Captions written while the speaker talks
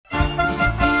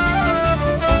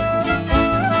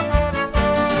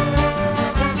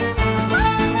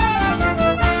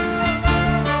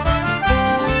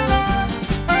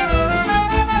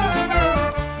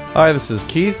Hi, this is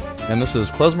Keith, and this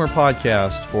is Klezmer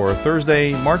Podcast for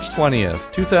Thursday, March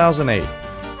 20th, 2008.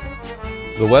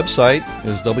 The website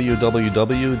is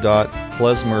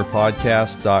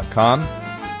www.klezmerpodcast.com,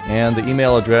 and the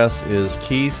email address is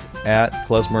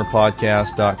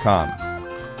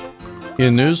keith@klezmerpodcast.com.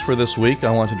 In news for this week, I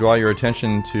want to draw your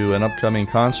attention to an upcoming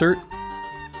concert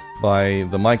by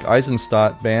the Mike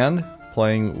Eisenstadt Band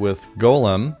playing with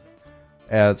Golem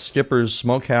at Skipper's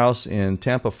Smokehouse in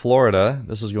Tampa, Florida.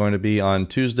 This is going to be on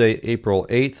Tuesday, April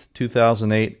 8th,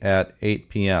 2008 at 8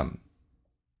 p.m.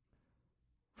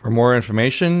 For more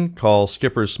information, call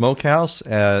Skipper's Smokehouse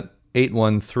at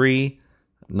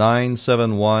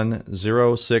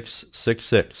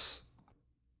 813-971-0666.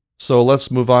 So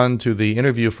let's move on to the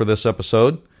interview for this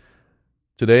episode.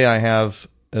 Today I have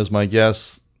as my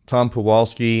guests Tom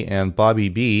Pawlowski and Bobby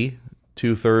B.,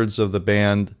 two-thirds of the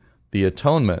band The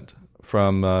Atonement,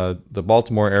 from the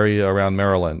Baltimore area around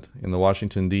Maryland, in the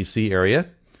Washington, D.C. area.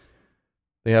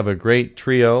 They have a great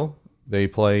trio. They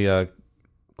play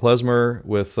klezmer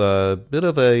with a bit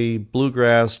of a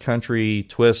bluegrass country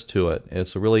twist to it.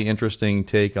 It's a really interesting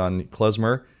take on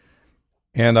klezmer,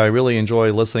 and I really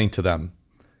enjoy listening to them.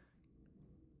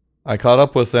 I caught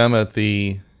up with them at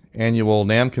the annual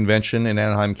NAMM convention in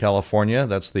Anaheim, California.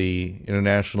 That's the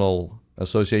International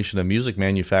Association of Music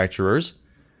Manufacturers,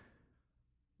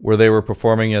 where they were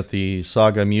performing at the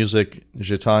Saga Music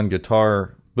Gitan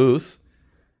Guitar booth.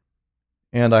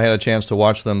 And I had a chance to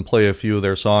watch them play a few of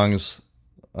their songs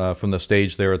from the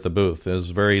stage there at the booth. It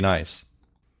was very nice.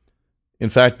 In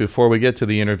fact, before we get to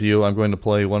the interview, I'm going to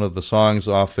play one of the songs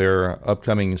off their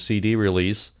upcoming CD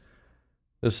release.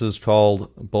 This is called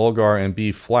Bulgar in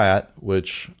B flat,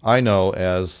 which I know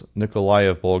as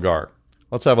Nikolaev Bulgar.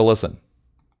 Let's have a listen.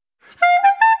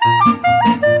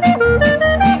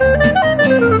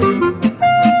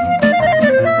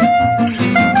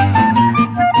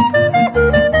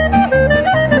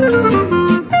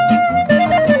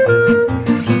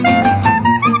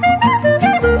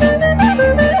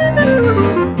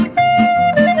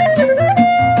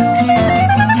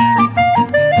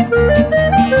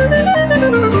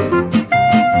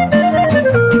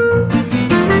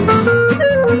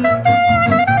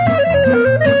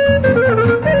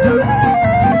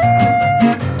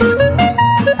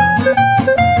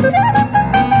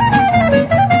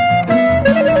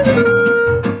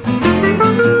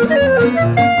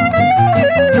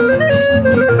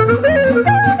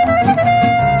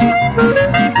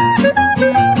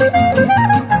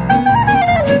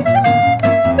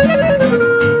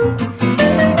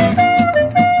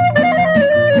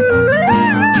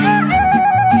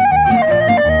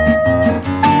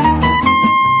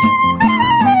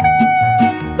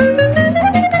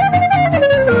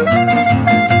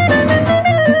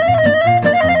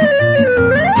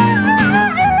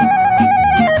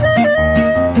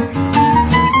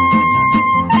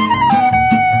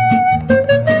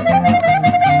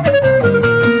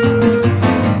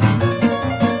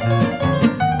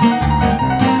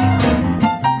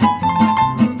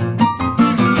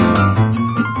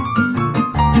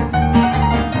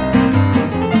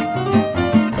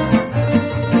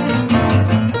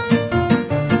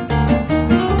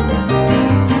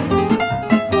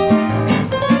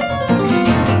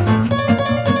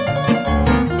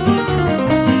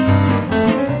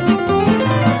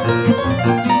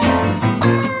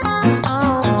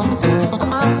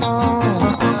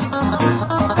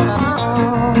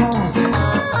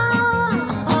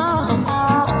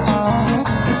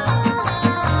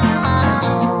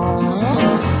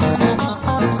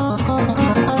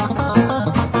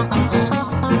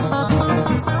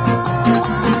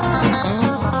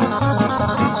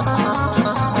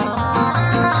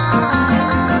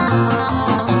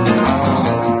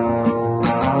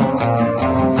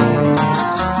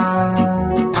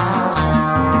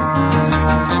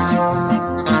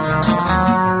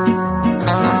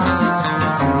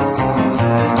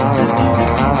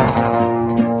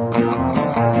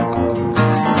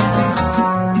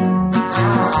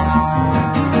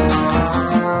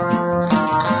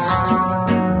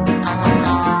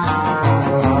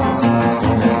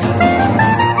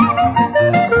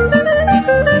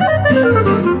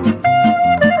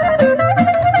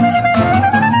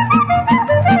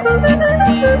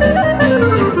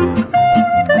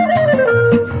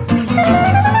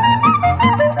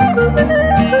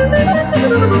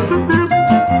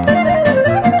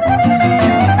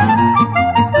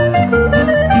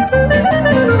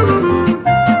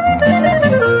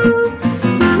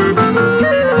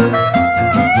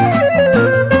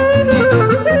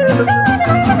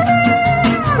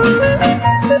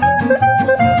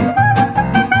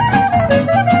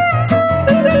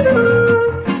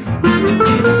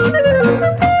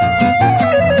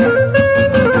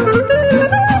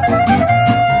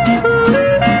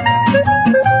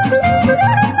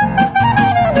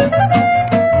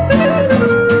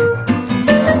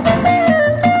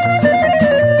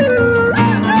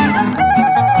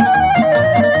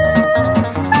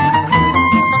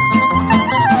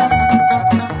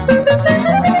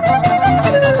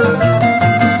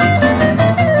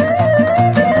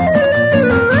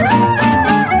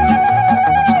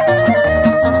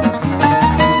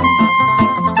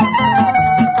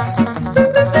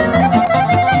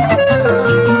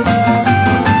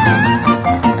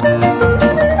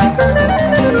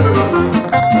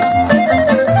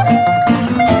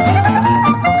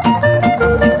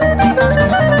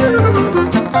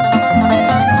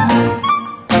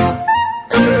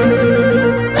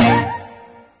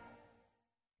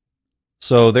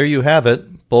 So there you have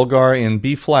it, Bulgar in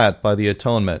B-flat by The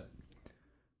Atonement.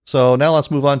 So now let's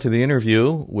move on to the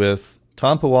interview with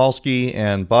Tom Pawlowski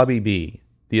and Bobby B,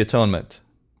 The Atonement.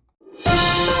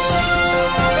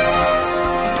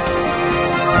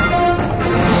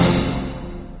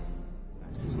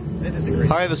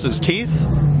 Hi, this is Keith,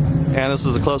 and this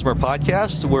is the Klezmer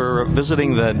Podcast. We're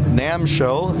visiting the NAMM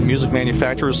show, Music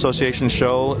Manufacturers Association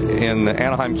show in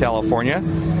Anaheim, California.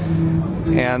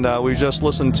 And we just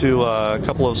listened to a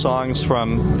couple of songs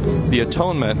from The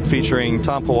Atonement featuring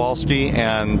Tom Pawlowski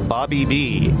and Bobby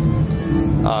B.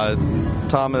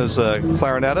 Tom is a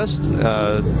clarinetist,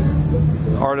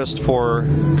 artist for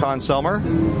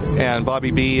Conn-Selmer, and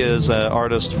Bobby B is an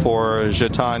artist for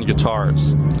Gitane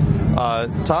Guitars.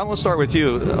 Tom, let's start with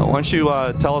you. Why don't you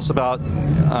tell us about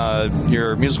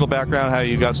your musical background, how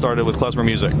you got started with klezmer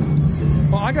music?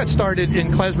 Well, I got started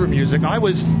in klezmer music. I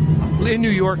was in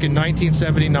New York in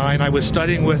 1979. I was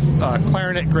studying with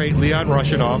clarinet great Leon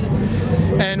Rushinoff,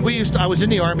 and I was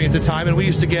in the Army at the time, and we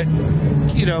used to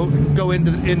go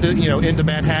into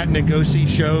Manhattan and go see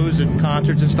shows and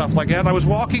concerts and stuff like that. And I was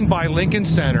walking by Lincoln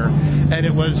Center, and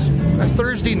it was a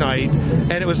Thursday night,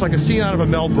 and it was like a scene out of a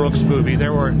Mel Brooks movie.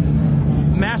 There were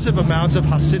massive amounts of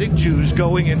Hasidic Jews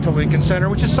going into Lincoln Center,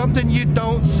 which is something you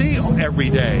don't see every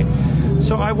day.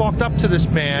 So I walked up to this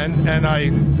man, and I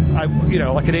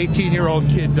like an 18-year-old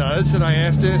kid does, and I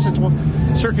asked him, I said, well,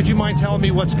 sir, could you mind telling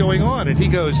me what's going on? And he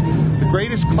goes, the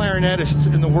greatest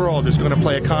clarinetist in the world is going to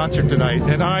play a concert tonight.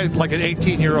 And I, like an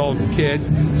 18-year-old kid,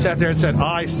 sat there and said,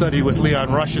 I study with Leon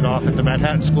Rushinoff at the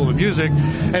Manhattan School of Music,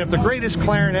 and if the greatest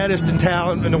clarinetist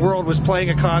in the world was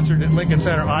playing a concert at Lincoln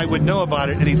Center, I would know about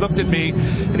it. And he looked at me,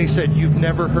 and he said, you've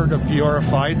never heard of Giora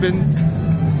Feidman?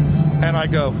 And I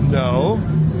go, no.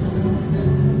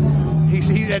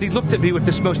 And he looked at me with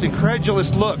this most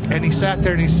incredulous look, and he sat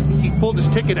there and he pulled his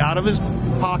ticket out of his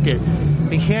pocket, and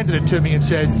he handed it to me and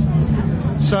said,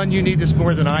 son, you need this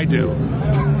more than I do.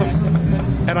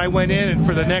 And I went in, and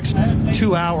for the next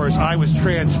 2 hours, I was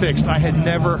transfixed. I had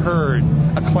never heard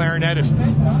a clarinetist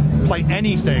play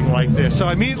anything like this. So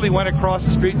I immediately went across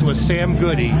the street to a Sam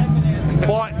Goody,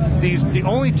 bought the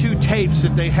only two tapes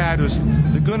that they had was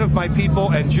The Gun of My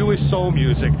People and Jewish Soul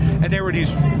Music. And there were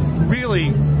these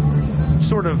really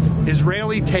sort of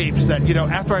Israeli tapes that,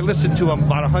 after I listened to them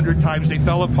about 100 times, they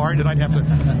fell apart, and I'd have to,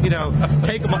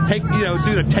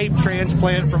 do the tape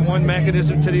transplant from one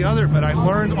mechanism to the other. But I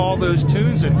learned all those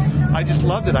tunes, and I just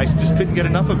loved it. I just couldn't get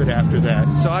enough of it after that.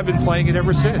 So I've been playing it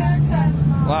ever since.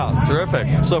 Wow,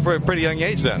 terrific. So for a pretty young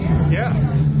age then. Yeah.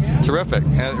 Terrific.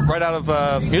 And right out of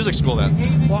music school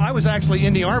then? Well, I was actually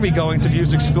in the Army going to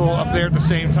music school up there at the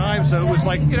same time. So it was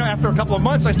like, after a couple of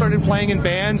months, I started playing in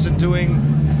bands and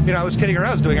doing, I was kidding around.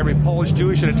 I was doing every Polish,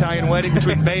 Jewish, and Italian wedding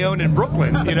between Bayonne and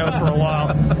Brooklyn, for a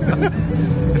while.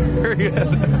 Very good.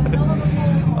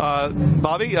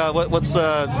 Bobby, what's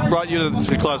brought you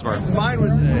to klezmer? Mine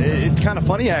was, it's kind of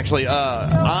funny, actually.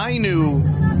 I knew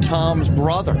Tom's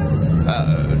brother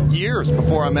years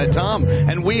before I met Tom,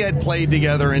 and we had played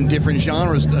together in different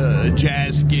genres,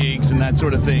 jazz gigs and that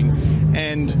sort of thing.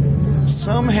 And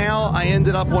somehow I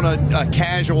ended up on a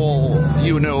casual,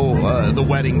 the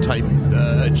wedding type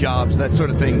jobs, that sort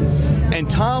of thing. And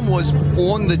Tom was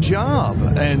on the job,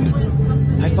 and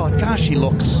I thought, gosh, he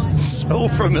looks so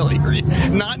familiar,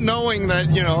 not knowing that,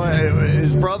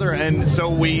 his brother. And so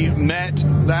we met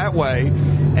that way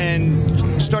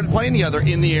and started playing together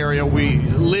in the area. We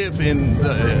live in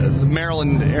the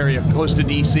Maryland area, close to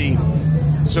D.C.,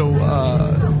 so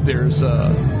there's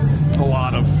a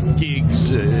lot of gigs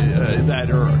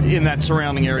that are in that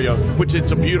surrounding area, which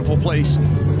it's a beautiful place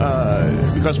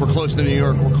because we're close to New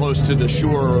York, we're close to the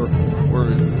shore,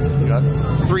 we're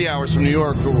 3 hours from New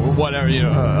York or whatever,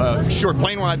 a short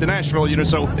plane ride to Nashville,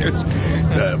 so there's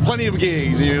plenty of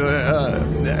gigs.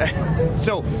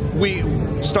 So we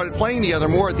started playing together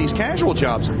more at these casual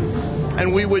jobs,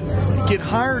 and we would get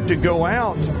hired to go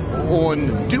out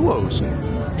on duos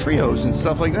and trios and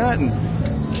stuff like that, and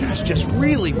gosh, just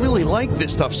really, really like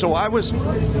this stuff. So I was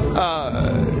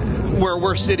where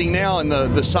we're sitting now in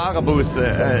the Saga booth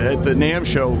at the NAMM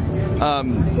show.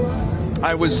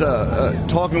 I was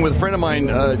talking with a friend of mine,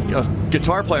 a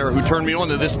guitar player who turned me on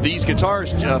to these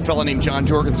guitars, a fellow named John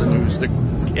Jorgensen, who's the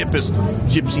hippest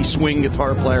gypsy swing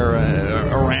guitar player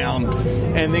around.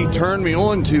 And they turned me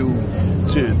on to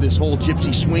this whole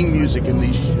gypsy swing music and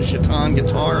these Gitane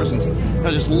guitars, and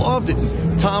I just loved it.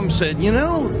 Tom said,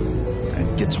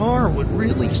 that guitar would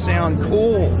really sound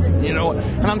cool you know.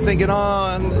 And I'm thinking, oh,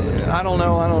 I don't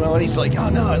know. And he's like, oh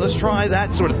no, let's try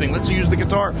that sort of thing. Let's use the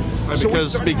guitar.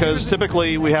 Because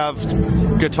typically we have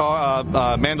guitar,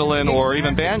 mandolin, or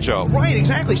even banjo. Right,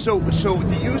 exactly. So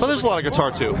but there's a lot of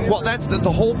guitar too. Well, that's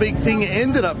the whole big thing.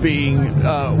 Ended up being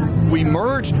we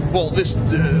merged. Well, the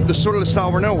sort of the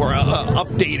style we're now we're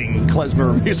updating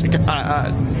klezmer music.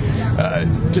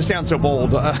 Just sounds so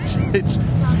bold.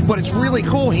 But it's really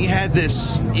cool. He had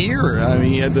this ear. I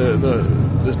mean, he had the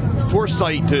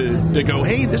foresight to go,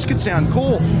 hey, this could sound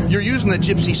cool. You're using the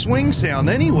gypsy swing sound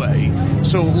anyway,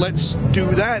 so let's do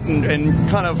that and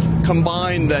kind of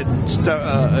combine that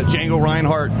Django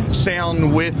Reinhardt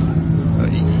sound with.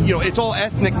 It's all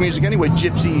ethnic music anyway.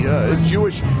 Gypsy,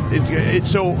 Jewish. It's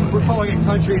so we're calling it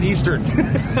country and Eastern.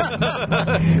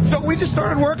 So we just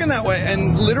started working that way,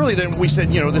 and literally then we said,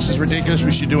 this is ridiculous.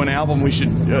 We should do an album. We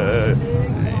should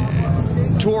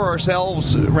tour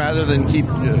ourselves rather than keep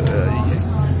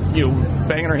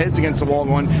banging our heads against the wall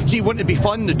going, gee, wouldn't it be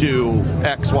fun to do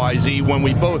X, Y, Z when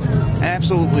we both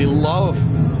absolutely love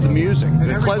the music. And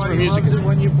the klezmer music is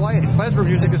when you play it. Klezmer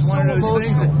music is one of those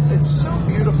things. It's so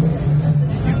beautiful.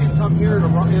 You can come here to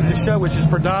the show, which is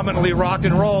predominantly rock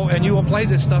and roll, and you will play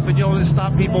this stuff, and you'll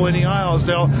stop people in the aisles.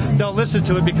 They'll listen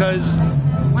to it because,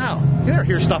 wow, you never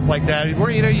hear stuff like that. Where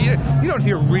you don't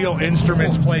hear real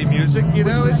instruments play music.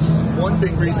 It's one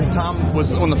big reason Tom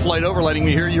was on the flight over letting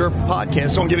me hear your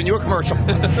podcast. So I'm giving you a commercial.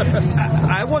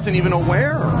 I wasn't even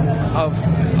aware of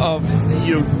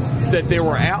that there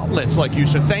were outlets like you.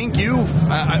 So thank you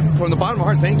from the bottom of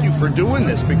my heart. Thank you for doing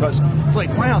this, because it's like,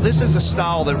 wow, this is a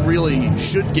style that really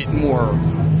should get more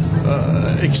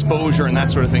exposure and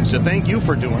that sort of thing. So thank you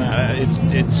for doing that.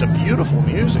 It's a beautiful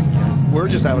music. We're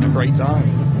just having a great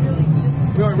time.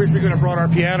 We only wish we could have brought our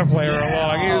piano player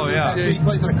along. He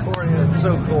plays an accordion. It's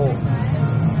so cool.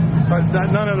 But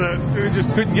we just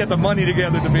couldn't get the money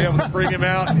together to be able to bring him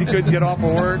out. He couldn't get off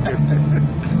of work.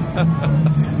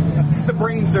 The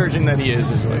brain surgeon that he is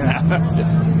what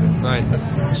happened.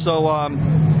 Right. So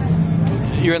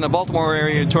you're in the Baltimore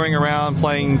area, touring around,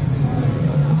 playing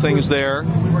things there.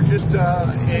 We were just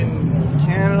in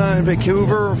Canada, in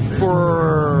Vancouver,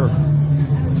 for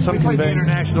some convention. The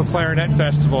International Clarinet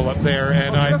Festival up there,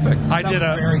 and I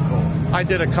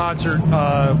did a concert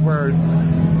where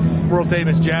world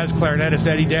famous jazz clarinetist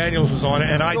Eddie Daniels was on it,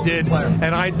 and I did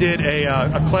a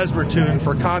klezmer tune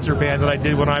for a concert band that I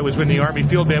did when I was in the Army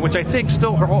Field Band, which I think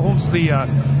still holds the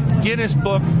Guinness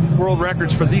Book World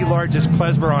Records for the largest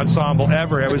klezmer ensemble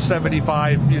ever. It was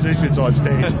 75 musicians on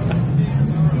stage.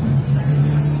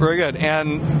 Very good.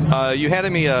 And you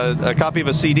handed me a copy of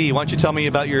a CD. Why don't you tell me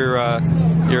about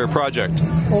your project?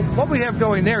 Well, what we have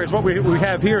going there is what we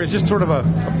have here is just sort of a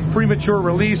premature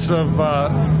release of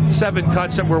 7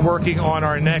 cuts that we're working on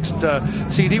our next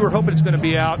CD. We're hoping it's going to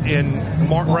be out in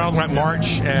around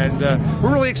March, and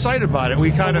we're really excited about it.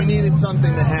 We needed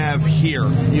something to have here,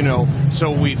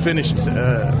 So we finished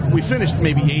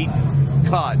maybe 8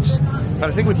 cuts, but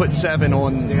I think we put 7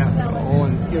 on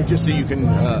just so you can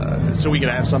so we could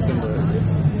have something to.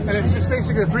 And it's just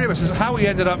basically the 3 of us. Is how we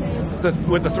ended up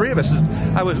with the 3 of us.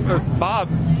 Bob.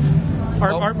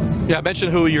 I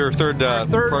mentioned who your third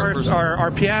person.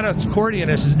 Our piano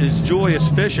accordionist is Julius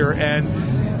Fisher, and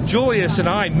Julius and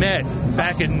I met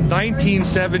back in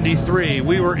 1973.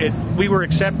 We were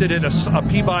accepted in a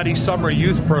Peabody Summer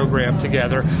Youth Program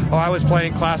together. I was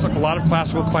playing a lot of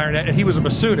classical clarinet, and he was a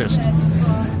bassoonist.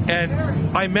 And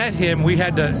I met him.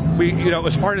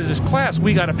 As part of this class,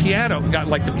 we got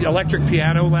like the electric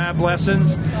piano lab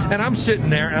lessons. And I'm sitting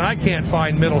there, and I can't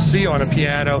find middle C on a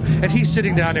piano, and he's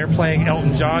sitting down there playing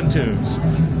Elton John tunes.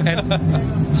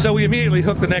 And so we immediately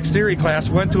hooked the next theory class,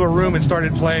 went to a room and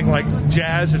started playing like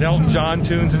jazz and Elton John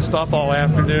tunes and stuff all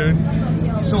afternoon.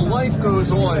 So life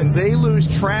goes on. They lose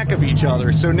track of each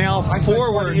other. So now,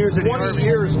 20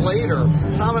 years later,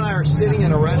 Tom and I are sitting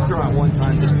in a restaurant one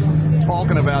time just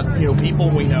talking about people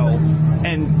we know,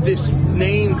 and this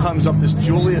name comes up, this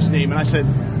Julius name, and I said,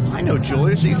 I know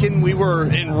Julius. Are you kidding? We were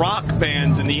in rock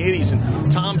bands in the 80s,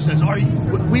 and Tom says,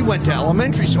 we went to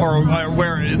elementary school, or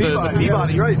where the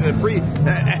Peabody, right?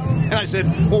 And I said,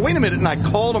 well, wait a minute, and I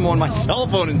called him on my cell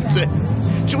phone and said,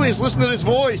 Julius, listen to this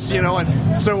voice, and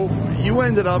so you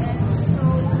ended up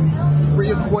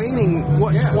reacquainting,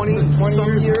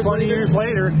 20 years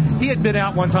later. He had been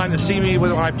out one time to see me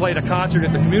when I played a concert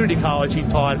at the community college he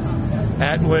taught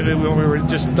at, when we were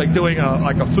just like doing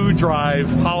a food drive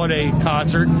holiday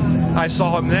concert. I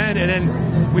saw him then, and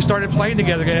then we started playing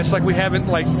together again. It's like we haven't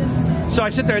so I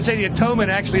sit there and say the Atonement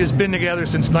actually has been together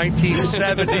since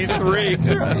 1973.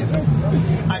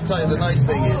 I tell you, the nice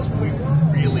thing is we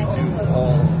really do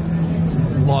all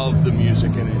love the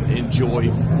music and enjoy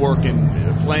working,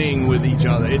 playing with each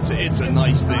other. It's a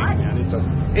nice thing, man.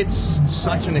 It's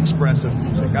such an expressive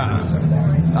music.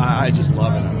 I just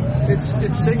love it.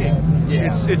 It's singing.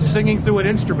 Yeah. It's singing through an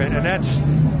instrument, and that's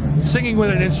singing with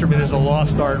an instrument is a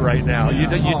lost art right now. You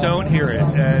don't hear it,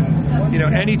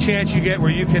 and any chance you get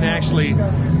where you can actually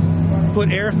put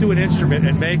air through an instrument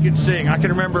and make it sing. I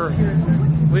can remember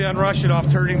Leon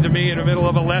Rushinoff turning to me in the middle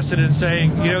of a lesson and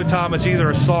saying, Tom, it's either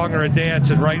a song or a dance,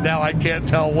 and right now I can't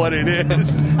tell what it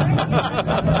is.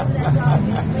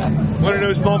 One of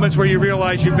those moments where you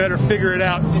realize you better figure it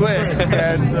out quick.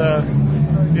 And,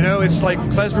 it's like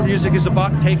klezmer music is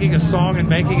about taking a song and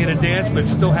making it a dance, but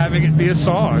still having it be a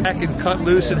song. I can cut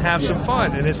loose and have some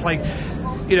fun. And it's like,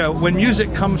 when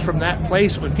music comes from that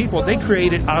place, when people, they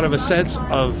create it out of a sense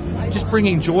of just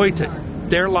bringing joy to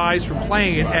their lives from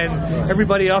playing it, and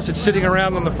everybody else that's sitting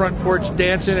around on the front porch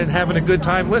dancing and having a good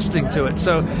time listening to it.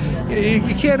 So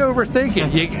you can't overthink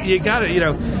it. You got to,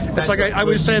 it's like I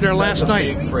was saying there last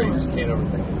night. Big phrase. Can't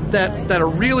overthink. That a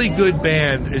really good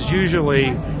band is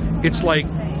usually, it's like,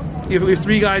 if we have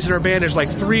three guys in our band, there's like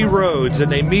three roads,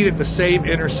 and they meet at the same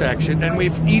intersection, and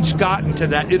we've each gotten to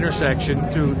that intersection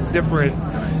through different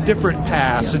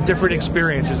paths and different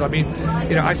experiences. I mean,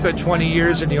 I spent 20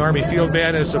 years in the Army Field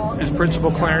Band as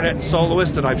principal clarinet and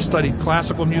soloist, and I've studied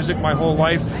classical music my whole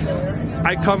life.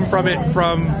 I come from it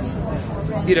from,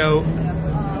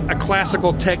 a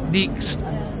classical techniques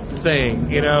thing,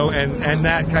 and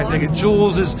that kind of thing. And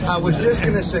Jules is... I was just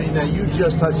going to say, you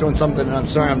just touched on something, and I'm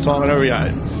sorry I'm talking over you.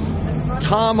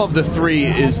 Tom of the three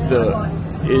is the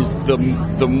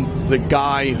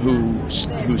guy who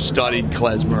studied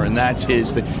klezmer, and that's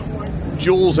his thing.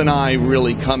 Jules and I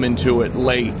really come into it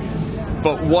late,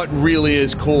 but what really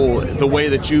is cool, the way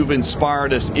that you've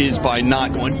inspired us, is by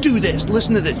not going, do this,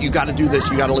 listen to this, you got to do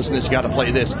this, you got to listen to this, you got to play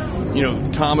this.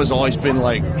 Tom has always been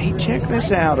like, hey, check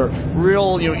this out, or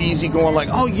real, easy going, like,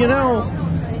 oh,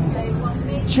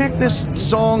 check this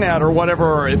song out, or whatever.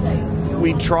 Or if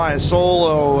we try a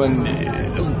solo and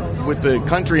with the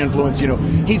country influence,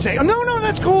 he'd say, oh, no,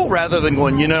 that's cool, rather than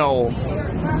going,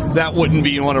 that wouldn't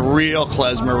be on a real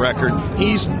klezmer record.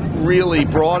 He's really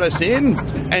brought us in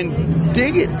and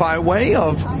dig it by way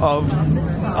of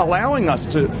allowing us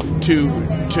to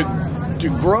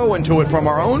grow into it from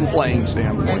our own playing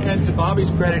standpoint. And to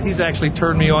Bobby's credit, he's actually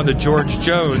turned me on to George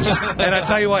Jones. And I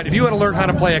tell you what, if you want to learn how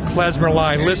to play a klezmer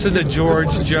line, listen to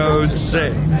George Jones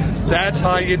sing. That's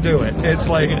how you do it. It's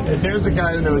like, there's a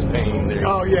guy who knows pain there.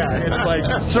 Oh yeah, it's like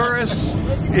Surus.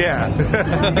 Yeah,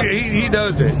 he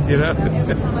knows it.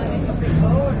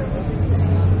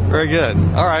 Very good.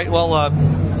 All right. Well,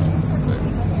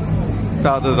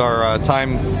 about our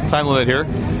time limit here.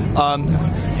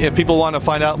 If people want to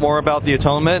find out more about the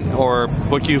Atonement or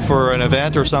book you for an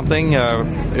event or something,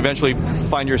 eventually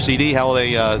find your CD, how will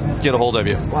they get a hold of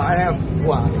you?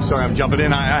 Well, sorry, I'm jumping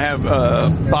in. I have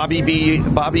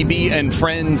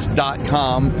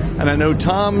BobbyBandFriends.com, and I know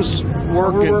Tom's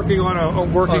working. We're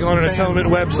working on an Atonement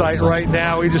website right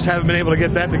now. We just haven't been able to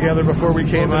get that together before we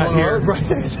came out here.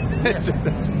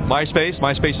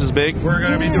 MySpace is big. We're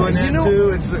going to be doing that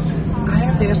too. I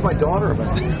have to ask my daughter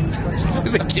about it.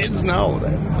 The kids know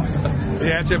that.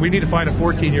 Yeah, that's it. We need to find a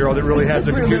 14-year-old that really has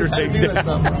the computer taken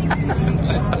down.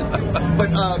 But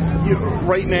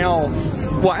right now,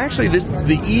 well, actually,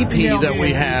 the EP that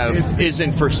we have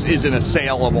isn't a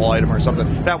saleable item or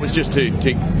something. That was just to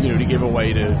give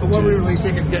away to. But when we release,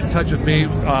 you can get in touch with me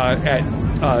at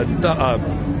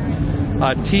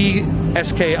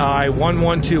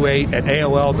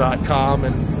tski1128@aol.com,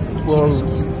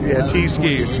 and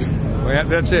T-Ski. Yeah,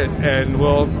 that's it, and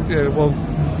we'll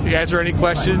answer any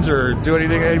questions or do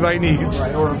anything anybody needs.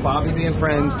 Right, or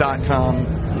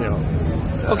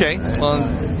BobbyBandFriends.com. Okay, well,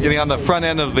 getting on the front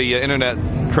end of the internet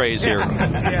craze here.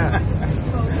 Yeah.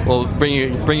 We'll bring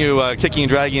you kicking and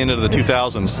dragging into the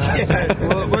 2000s.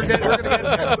 Well, we're gonna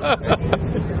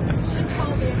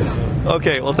get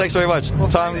Okay, well, thanks very much,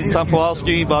 Tom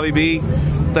Pawlowski, Bobby B.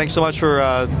 Thanks so much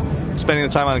for spending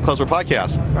the time on the Klezmer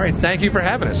Podcast. All right, thank you for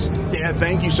having us. Yeah,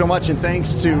 thank you so much, and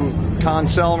thanks to Con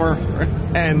Selmer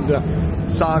and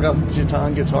Saga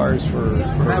Gitan Guitars for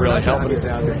really helping us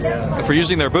out here. Yeah. And for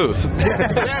using their booth.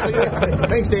 Yes, exactly. Yeah.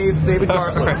 Thanks, David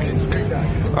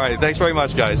Gartler. All right, thanks very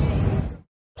much, guys.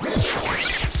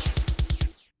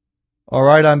 All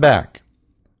right, I'm back.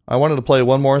 I wanted to play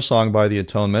one more song by The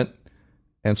Atonement,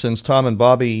 and since Tom and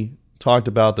Bobby talked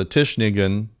about the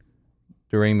Tischnigen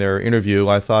during their interview,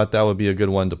 I thought that would be a good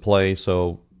one to play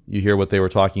so you hear what they were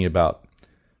talking about.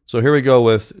 So here we go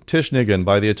with Tischnigen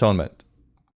by The Atonement.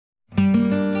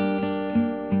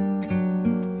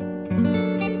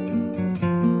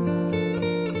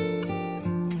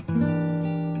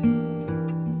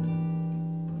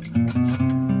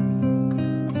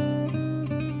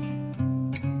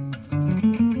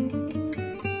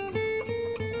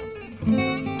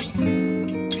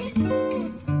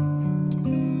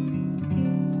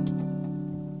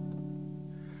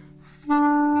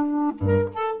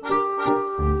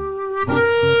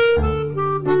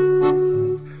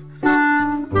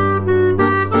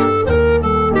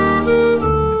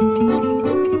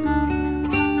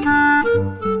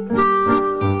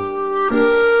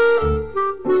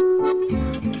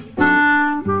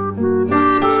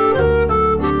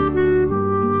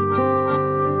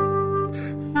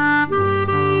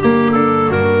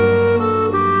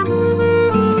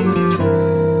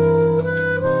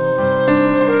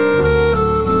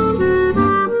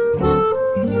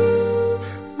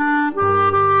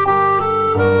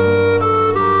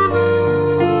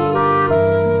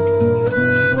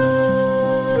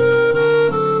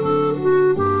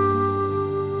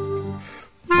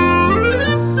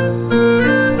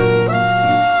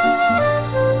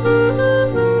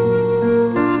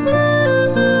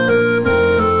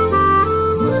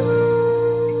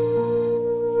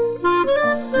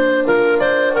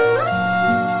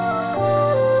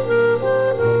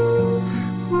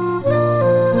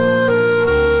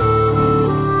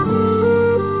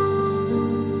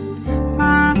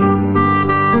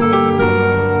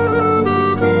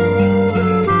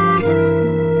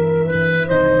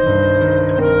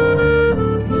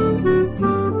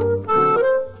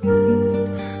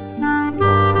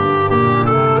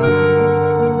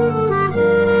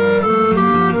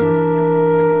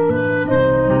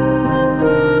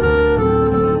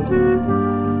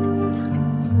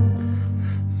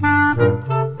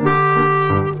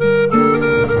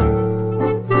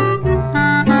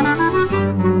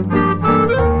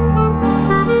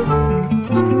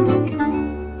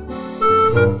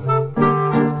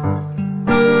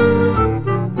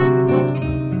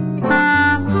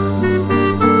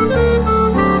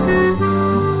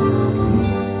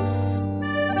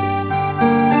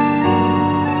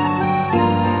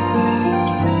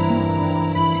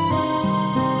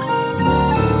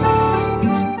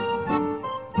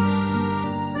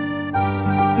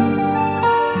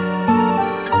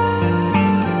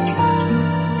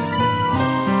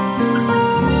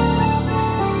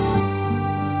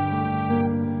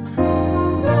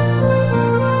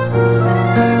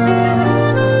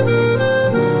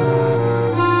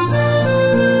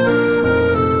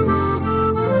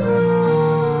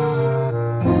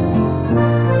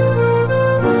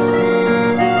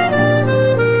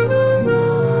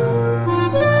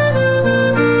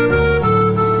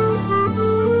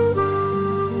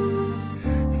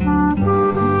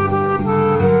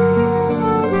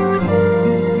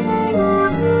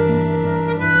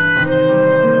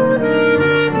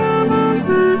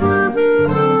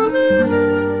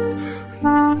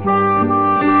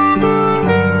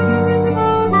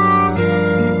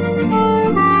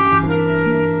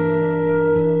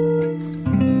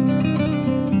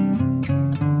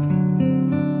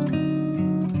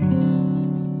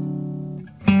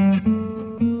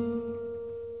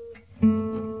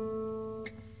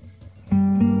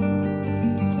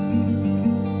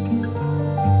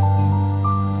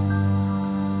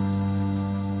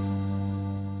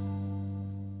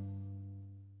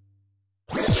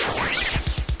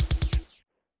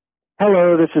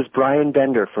 this is Brian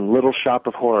Bender from Little Shop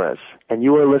of Horrors, and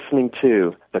you are listening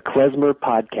to the Klezmer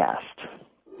Podcast.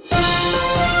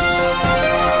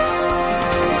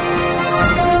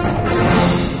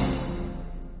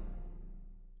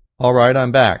 All right,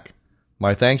 I'm back.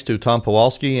 My thanks to Tom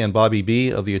Pawlowski and Bobby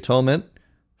B. of The Atonement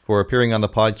for appearing on the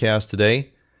podcast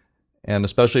today, and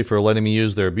especially for letting me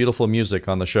use their beautiful music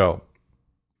on the show.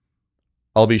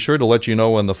 I'll be sure to let you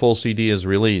know when the full CD is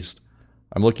released.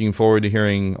 I'm looking forward to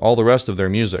hearing all the rest of their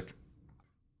music.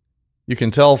 You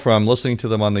can tell from listening to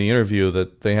them on the interview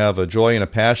that they have a joy and a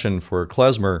passion for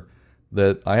klezmer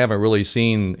that I haven't really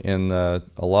seen in a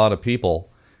lot of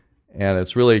people. And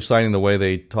it's really exciting the way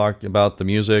they talk about the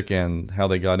music and how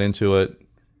they got into it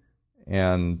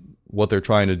and what they're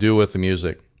trying to do with the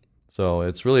music. So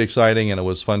it's really exciting, and it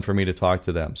was fun for me to talk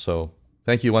to them. So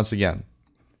thank you once again.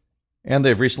 And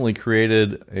they've recently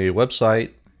created a website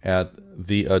at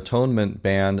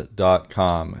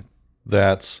theatonementband.com.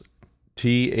 That's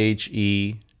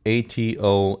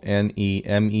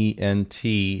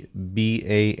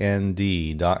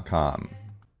theatonementband.com.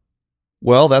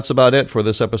 Well, that's about it for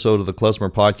this episode of the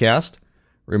Klezmer Podcast.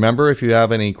 Remember, if you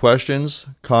have any questions,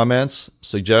 comments,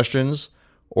 suggestions,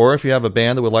 or if you have a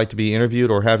band that would like to be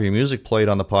interviewed or have your music played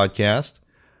on the podcast,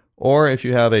 or if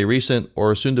you have a recent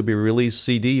or soon-to-be-released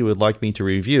CD you would like me to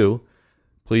review,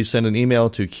 please send an email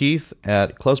to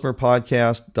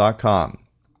keith@klezmerpodcast.com.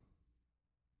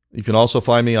 You can also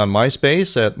find me on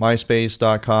MySpace at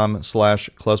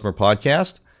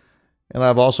myspace.com/klezmerpodcast, and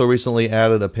I've also recently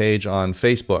added a page on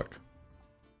Facebook.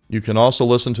 You can also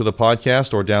listen to the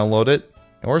podcast or download it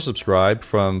or subscribe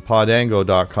from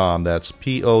podango.com. That's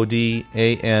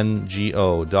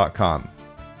PODANGO.com.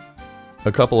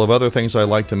 A couple of other things I'd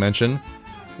like to mention.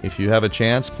 If you have a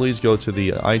chance, please go to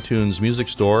the iTunes Music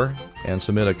Store and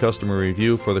submit a customer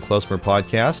review for the Klezmer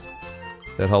Podcast.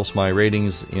 That helps my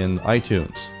ratings in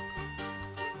iTunes.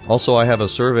 Also, I have a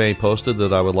survey posted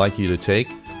that I would like you to take.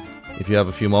 If you have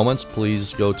a few moments,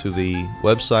 please go to the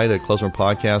website at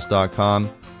klezmerpodcast.com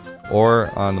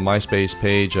or on the MySpace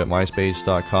page at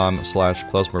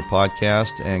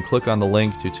myspace.com/klezmerpodcast and click on the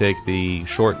link to take the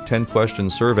short 10-question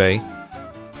survey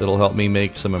that'll help me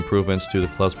make some improvements to the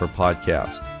Klezmer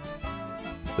Podcast.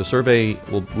 The survey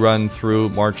will run through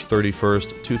March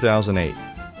 31st, 2008.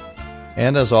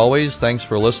 And as always, thanks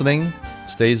for listening.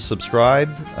 Stay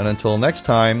subscribed, and until next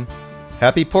time,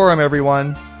 happy Purim,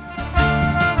 everyone!